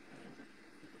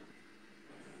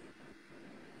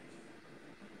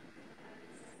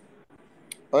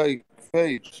 Hey,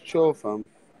 Phage, chill, fam.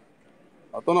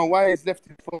 I don't know why he's left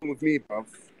his phone with me, bruv.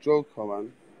 Joker,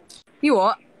 man. You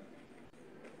what?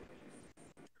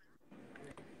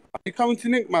 Are you coming to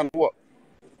Nick, man? What?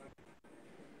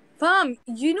 Fam,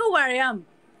 you know where I am.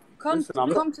 Come to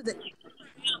the...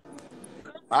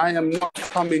 I am not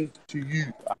coming to you.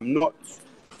 I'm not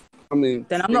coming.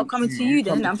 Then I'm not coming to you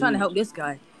then. I'm trying to help this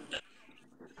guy.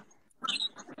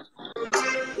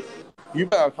 You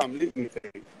better come link me,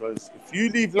 because if you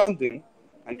leave London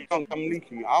and you don't come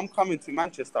linking me, I'm coming to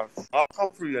Manchester. I'll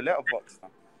come through your letterbox.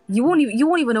 Man. You won't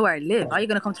even know where I live. How are you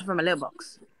gonna come from my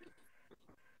letterbox?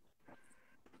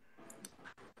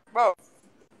 Bro,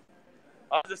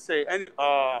 I'll just say any.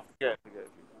 Yeah.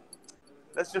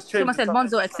 Let's just change. Someone said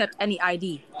Monzo accept any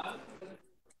ID.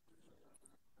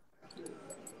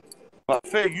 But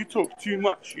Faye, you talk too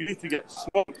much. You need to get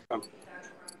smoked, man.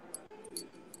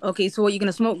 Okay, so what, are you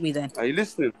gonna smoke me then? Are you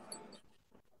listening?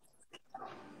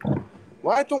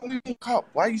 Why don't we link up?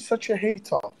 Why are you such a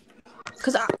hater?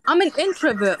 Because I'm an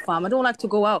introvert, fam. I don't like to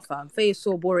go out, fam. Faye is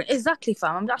so boring. Exactly,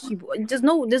 fam. I'm actually there's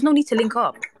no need to link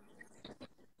up.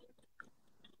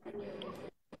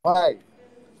 Why?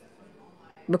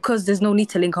 Because there's no need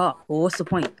to link up. Well, what's the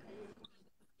point?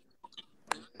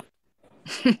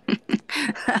 If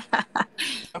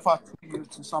I take you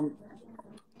to some,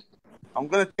 I'm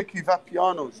gonna take you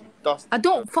Vapiano's. I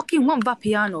don't fucking want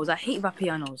Vapiano's. I hate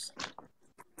Vapiano's.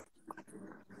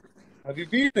 Have you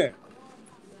been there?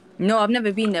 No, I've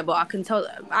never been there, but I can tell.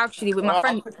 Actually, with my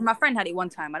friend had it one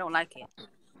time. I don't like it.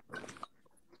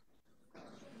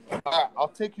 Alright, I'll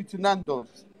take you to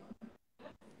Nando's.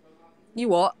 You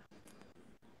what?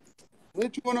 Where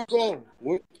do you want to go?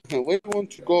 Where do you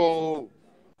want to go?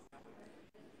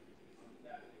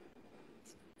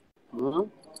 Huh?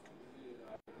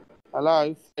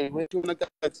 Hello? Hey, where do you want to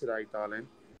go today, darling?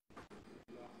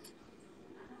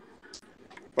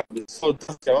 But it's so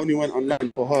dusty. I only went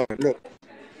online for her. Look,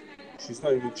 she's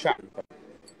not even chatting.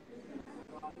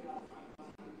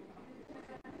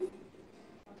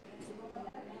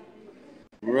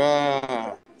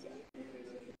 Bruh.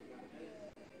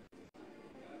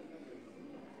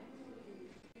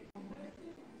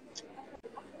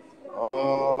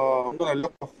 Oh, I'm gonna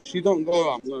lock off. She don't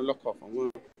go. I'm gonna lock off. I'm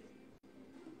gonna.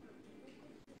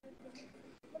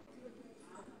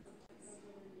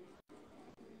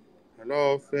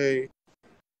 Hello, Faye.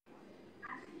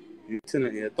 You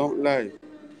telling here? Don't lie.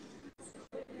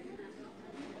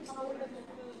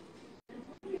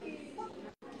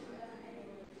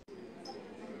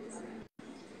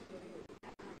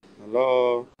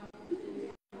 Hello,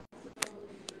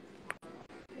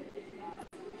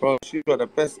 bro. She got the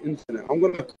best internet. I'm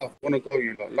gonna lock off. I'm gonna go.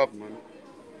 You lot love, man.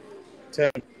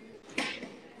 10,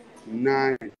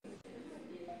 9,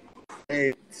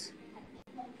 8,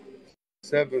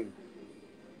 7,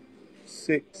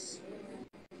 6,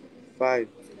 5,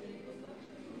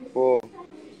 4,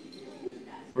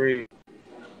 3,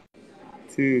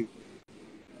 2,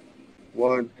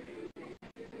 1.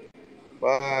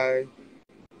 Bye.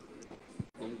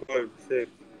 I'm going. Safe.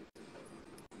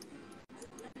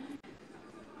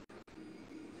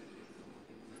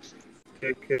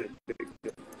 Take care. Take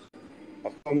care.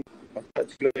 I'll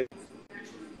catch you later.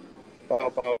 Bow,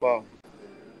 bow, bow.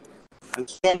 And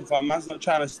son, fam, man's not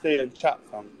trying to stay and chat,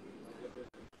 fam.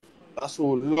 That's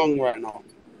all long right now.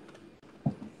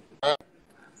 I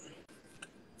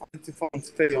need to phone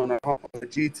Faye on her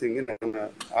G thing,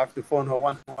 innit? I have to phone her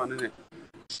one-to-one, innit?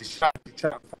 She's shy to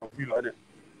chat, fam. You lot, innit?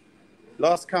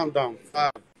 Last countdown,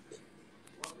 5.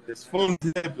 This phone's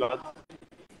there, blood.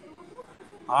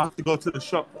 I have to go to the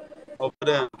shop over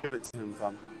there and give it to him,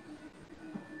 fam.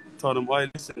 Told him, why,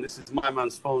 listen, this is my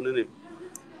man's phone, innit?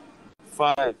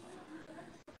 5,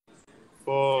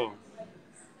 4,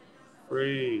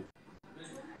 3,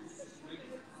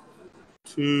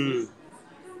 2.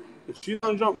 If she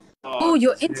don't jump, Oh,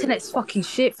 your internet's fucking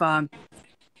shit, fam.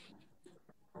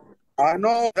 I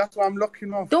know, that's why I'm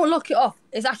locking off. Don't lock it off.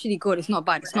 It's actually good. It's not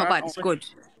bad. It's not bad. It's good.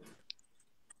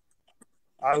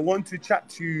 I want to chat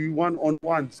to you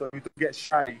one-on-one so you don't get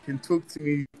shy. You can talk to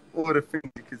me all the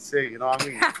things you can say, you know what I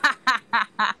mean?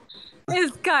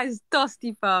 This guy's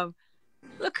dusty, fam.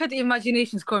 Look at the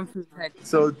imaginations coming through his head.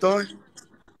 So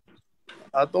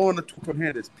I don't want to talk on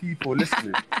here. There's people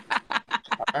listening.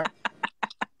 Right?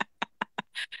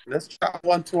 Let's chat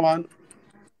one-to-one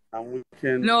and we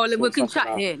can... No, we can chat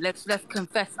out here. Let's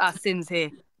confess our sins here.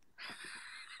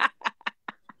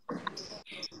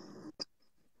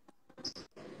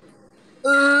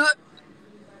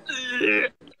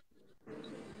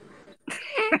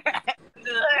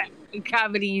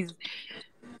 Cavities.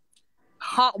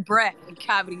 Hot breath and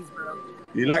cavities, bro.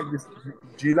 You like this?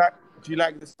 Do you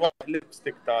like this white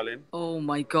lipstick, darling? Oh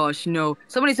my gosh, no.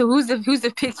 Somebody said, who's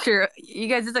the picture? You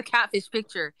guys, it's a catfish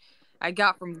picture I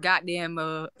got from goddamn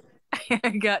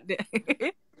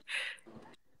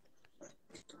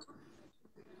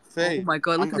Faye, oh my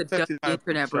god, look at the dusty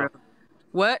internet, bro.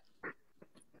 What?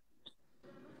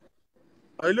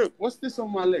 Hey, look, what's this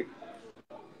on my leg?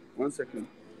 1 second.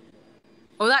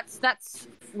 Oh, that's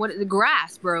what the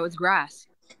grass, bro. It's grass.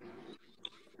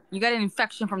 You got an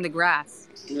infection from the grass.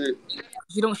 Wait.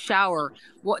 You don't shower.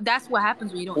 That's what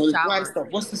happens when you don't shower. White stuff.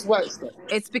 What's this white stuff?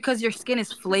 It's because your skin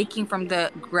is flaking from the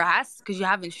grass because you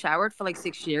haven't showered for like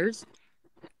 6 years.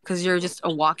 Because you're just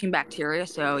a walking bacteria.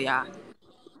 So yeah.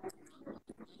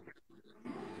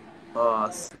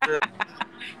 Oh,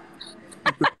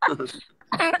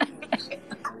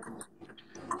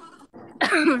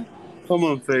 come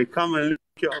on, Faye. Come and lick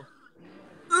it off.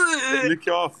 Lick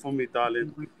it off for me,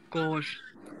 darling. Oh my gosh.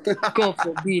 God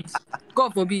forbid.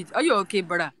 God forbid. Are you okay,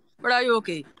 brother? Brother, are you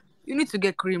okay? You need to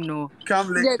get cream, no.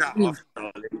 Come lick that cream. off,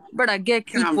 darling. Brother, get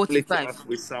Come E45. lick it off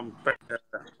with some...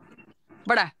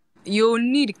 Brother, you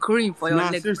need cream for your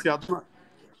legs. Seriously, I don't...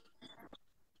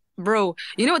 Bro,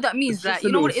 you know what that means? Like,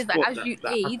 you know what it is? Like, as you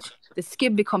age, the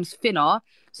skin becomes thinner.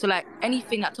 So, like,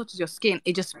 anything that touches your skin,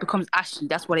 it just becomes ashy.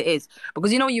 That's what it is.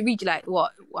 Because, you know, you reach, like,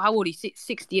 what? How old are you?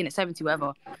 60 and 70,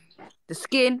 whatever. The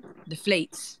skin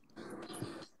deflates.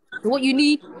 So what you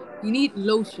need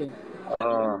lotion.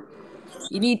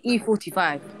 You need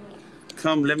E45.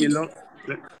 Come, let me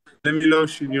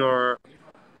lotion your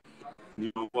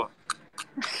what?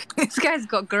 This guy's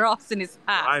got grass in his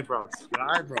hat. Your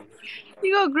eyebrows.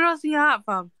 You got grass in your hat,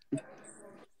 fam.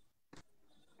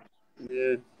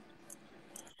 Yeah.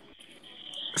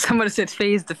 Somebody said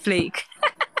phase the flake.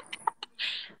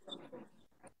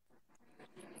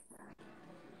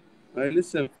 Hey,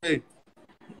 listen, hey.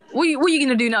 What are you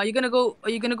gonna do now? Are you gonna go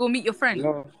meet your friend?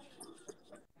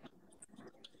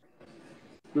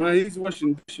 No, he's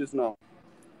washing dishes now.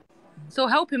 So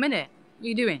help him, innit? What are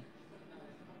you doing?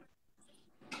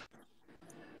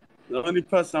 The only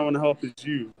person I want to help is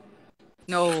you.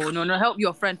 No. Help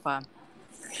your friend, fam.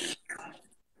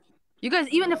 You guys,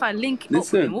 even if I link up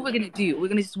with him, what we're gonna do? We're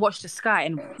gonna just watch the sky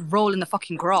and roll in the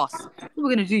fucking grass. What we're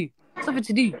gonna do? Something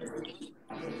to do.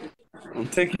 I'm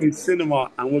taking you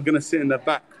cinema, and we're gonna sit in the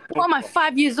back. What am I,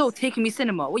 5 years old, taking me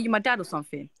cinema? What, you my dad or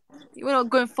something? We're not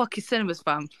going fucking cinemas,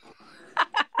 fam.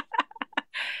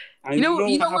 You know where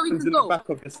we happens can in go? the back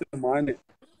of the cinema, innit?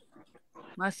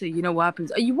 I say, you know what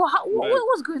happens?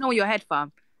 What's going on with your head,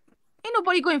 fam? Ain't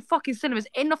nobody going fucking cinemas.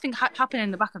 Ain't nothing happening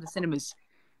in the back of the cinemas.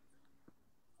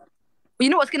 But you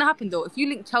know what's gonna happen though? If you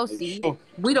link Chelsea, Sure.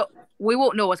 we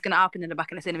won't know what's gonna happen in the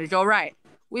back of the cinemas. You're right.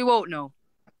 We won't know.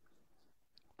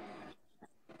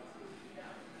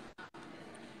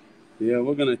 Yeah,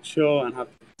 we're gonna chill and have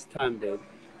this time, babe.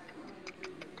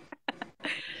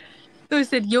 So he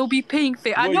said, you'll be paying for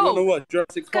it. I know. You wanna what?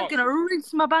 Jurassic Park? It's gonna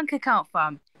rinse my bank account,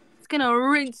 fam. It's gonna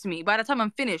rinse me. By the time I'm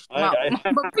finished, my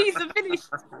fees are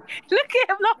finished. Look at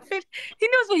him laughing. He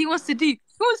knows what he wants to do. He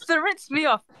wants to rinse me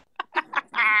off.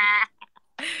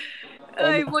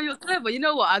 Hey, boy, you're clever. You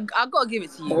know what? I gotta give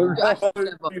it to you. You're actually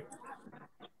clever.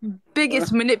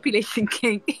 Biggest manipulation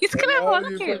king. He's clever.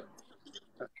 Look at him.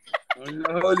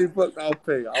 Holy fuck, I'll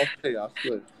pay, I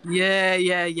swear.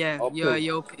 Yeah.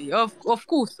 You'll pay. Of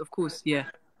course, yeah.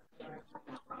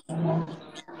 Oh,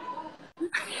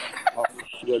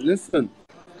 listen.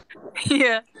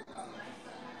 Yeah.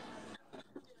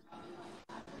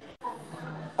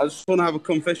 I just want to have a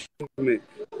confession to make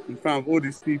in front of all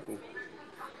these people.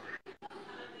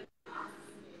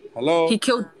 Hello? He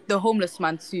killed the homeless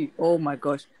man too. Oh my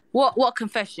gosh. What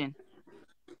confession?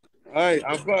 Hey,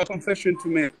 I've got a confession to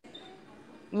make.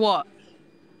 What?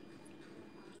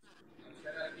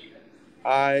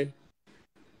 I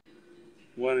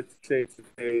wanted to say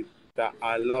today that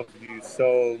I love you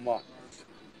so much.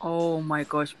 Oh my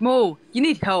gosh. Mo, you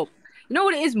need help. You know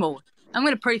what it is, Mo? I'm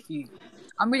going to pray for you.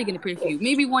 I'm really going to pray for you.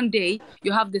 Maybe one day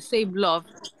you'll have the same love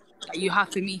that you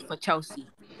have for me for Chelsea.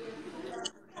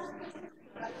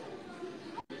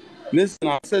 Listen,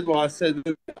 I said what I said.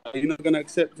 You're not going to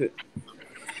accept it.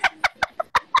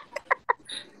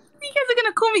 You guys are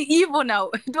going to call me evil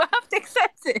now. Do I have to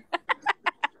accept it?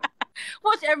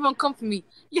 Watch everyone come for me.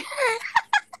 Yeah.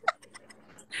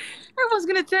 Everyone's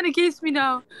going to turn against me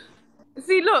now.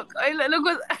 See, look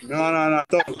what... No,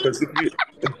 don't. Because if you...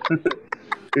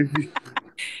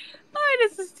 Oh,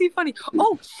 this is too funny.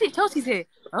 Oh, shit, Chelsea's here.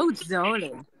 Oh,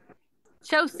 darling.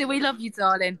 Chelsea, we love you,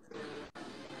 darling.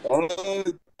 Oh,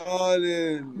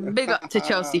 darling. Big up to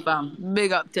Chelsea, fam.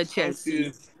 Big up to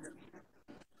Chelsea.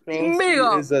 Big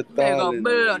up,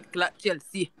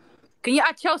 Chelsea. Can you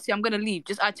add Chelsea? I'm going to leave.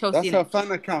 Just add Chelsea. That's her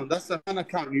fan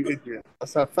account. You idiot.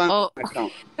 That's her fan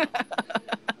account.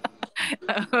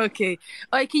 Okay.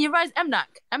 Alright, can you rise MNAC?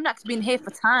 MNAC's been here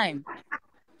for time.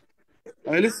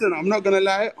 Hey, listen, I'm not gonna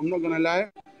lie.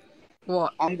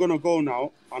 What? I'm gonna go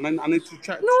now, and then I need to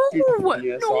chat No, to you.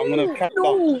 Yeah, so I'm gonna cut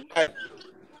down.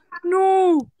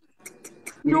 No,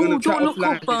 Don't look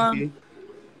up,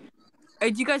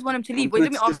 Hey, do you guys want him to leave? Wait,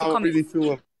 let me ask the comments.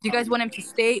 Do you guys want him to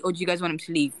stay, or do you guys want him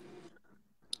to leave?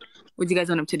 What do you guys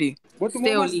want him to do? What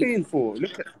am I staying for?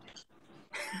 Look at...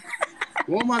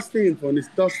 What am I staying for in this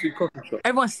dusty coffee shop?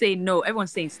 Everyone's saying no.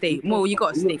 Everyone's saying stay. Mo, you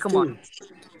gotta stay. Come on.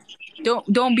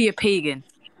 Don't be a pagan.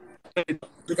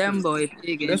 Them boy,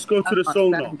 pagan. Let's go to the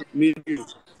sauna. Me and you.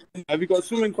 Have you got a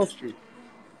swimming costume?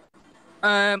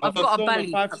 I've got a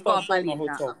belly. I've got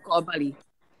a belly.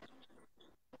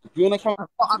 You wanna come?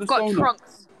 I've got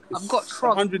trunks. I've got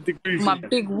trunks. 100 degrees. For my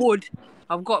big wood.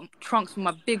 I've got trunks for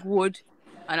my big wood,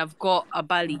 and I've got a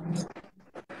belly.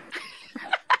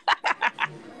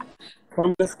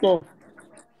 Come, let's go.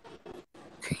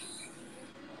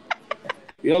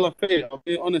 Yalla, Faye, I'll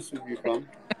be honest with you, fam.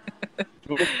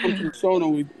 We're gonna come to the sauna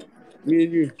with me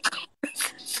and you.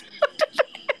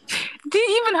 Do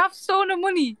you even have sauna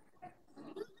money?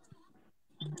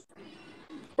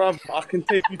 Bruv, I can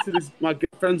take you to this. My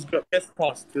friend's got guest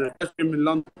pass to the best gym in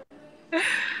London.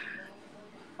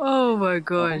 Oh my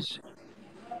gosh.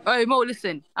 Alright, Mo,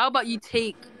 listen. How about you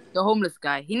take the homeless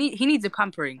guy? He needs a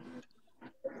pampering.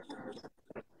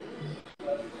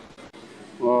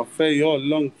 Oh, Faye, you're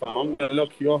long, fam. I'm gonna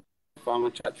lock you off, fam,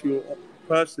 and chat to you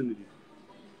personally.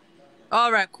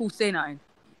 Alright, cool. Say nothing.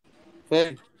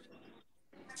 Faye.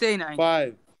 Say nothing.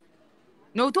 5.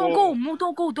 No, don't 4. go. No,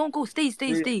 don't go. Stay.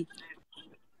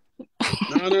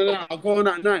 No. I'm going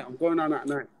out at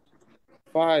night.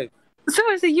 5. So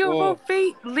I said, your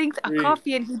Faye linked a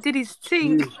coffee and he did his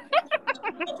thing.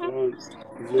 1,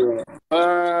 0.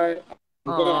 Alright.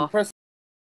 I'm gonna press